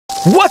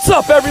What's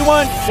up,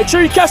 everyone? Make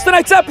sure you catch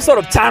tonight's episode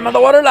of Time on the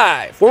Water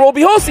Live, where we'll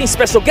be hosting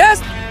special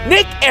guest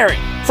Nick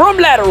ARANT from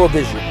Lateral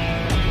Vision.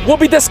 We'll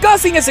be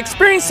discussing his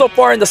experience so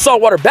far in the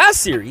saltwater bass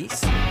series.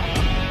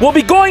 We'll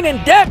be going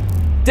in depth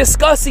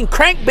discussing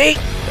crankbait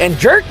and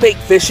jerkbait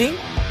fishing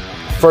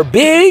for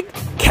big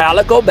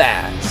calico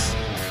bass.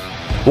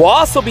 We'll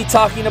also be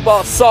talking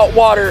about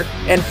saltwater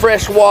and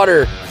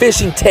freshwater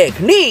fishing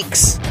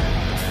techniques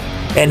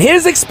and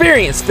his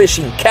experience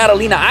fishing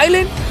Catalina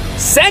Island,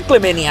 San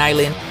Clemente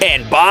Island,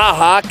 and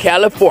Baja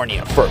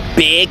California for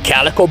big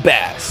calico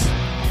bass.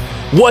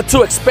 What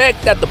to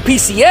expect at the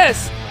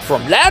PCS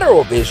from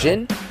Lateral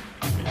Vision.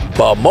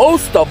 But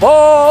most of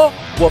all,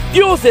 what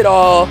fuels it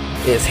all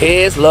is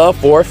his love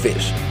for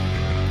fishing.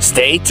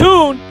 Stay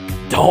tuned.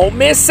 Don't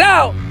miss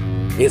out.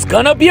 It's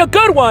gonna be a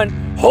good one.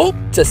 Hope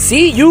to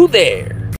see you there.